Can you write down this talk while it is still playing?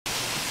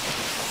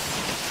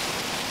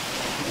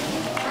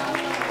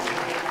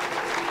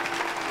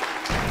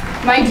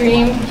My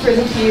dream for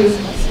the cube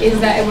is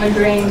that it would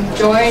bring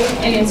joy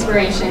and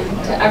inspiration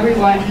to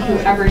everyone who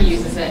ever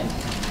uses it.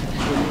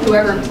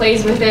 Whoever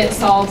plays with it,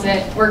 solves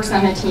it, works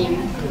on a team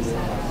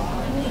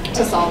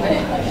to solve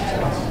it.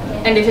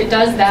 And if it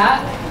does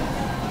that,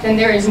 then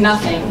there is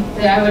nothing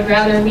that I would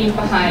rather leave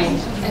behind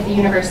at the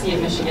University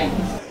of Michigan.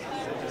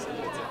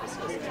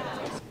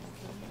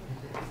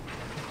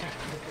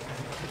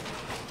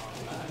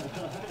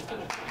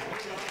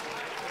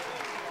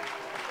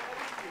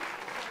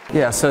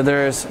 Yeah, so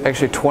there's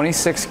actually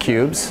 26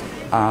 cubes,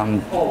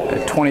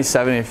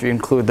 27 if you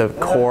include the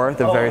core,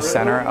 the very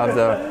center of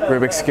the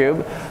Rubik's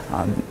Cube.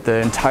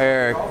 The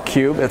entire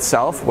cube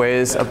itself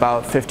weighs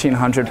about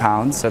 1,500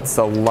 pounds. It's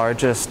the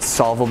largest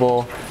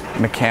solvable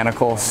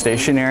mechanical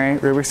stationary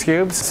Rubik's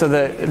Cubes. So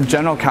the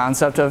general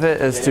concept of it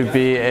is to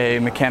be a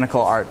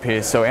mechanical art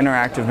piece, so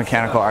interactive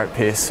mechanical art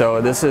piece. So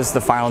this is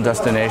the final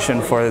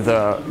destination for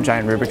the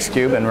giant Rubik's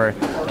Cube, and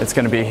it's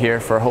going to be here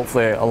for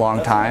hopefully a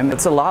long time.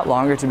 It's a lot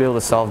longer to be able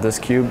to solve this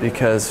cube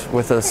because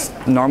with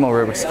a normal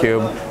Rubik's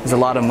Cube, there's a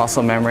lot of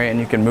muscle memory and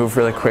you can move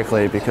really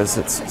quickly because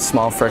it's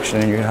small friction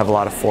and you have a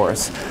lot of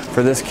force.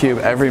 For this cube,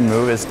 every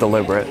move is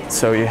deliberate,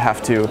 so you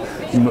have to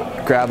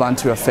grab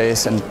onto a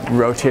face and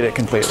rotate it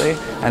completely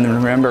and then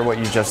remember what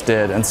you just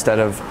did instead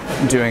of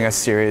doing a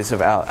series of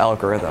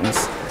algorithms.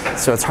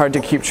 So it's hard to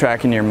keep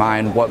track in your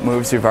mind what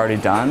moves you've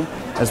already done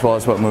as well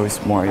as what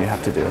moves more you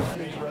have to do.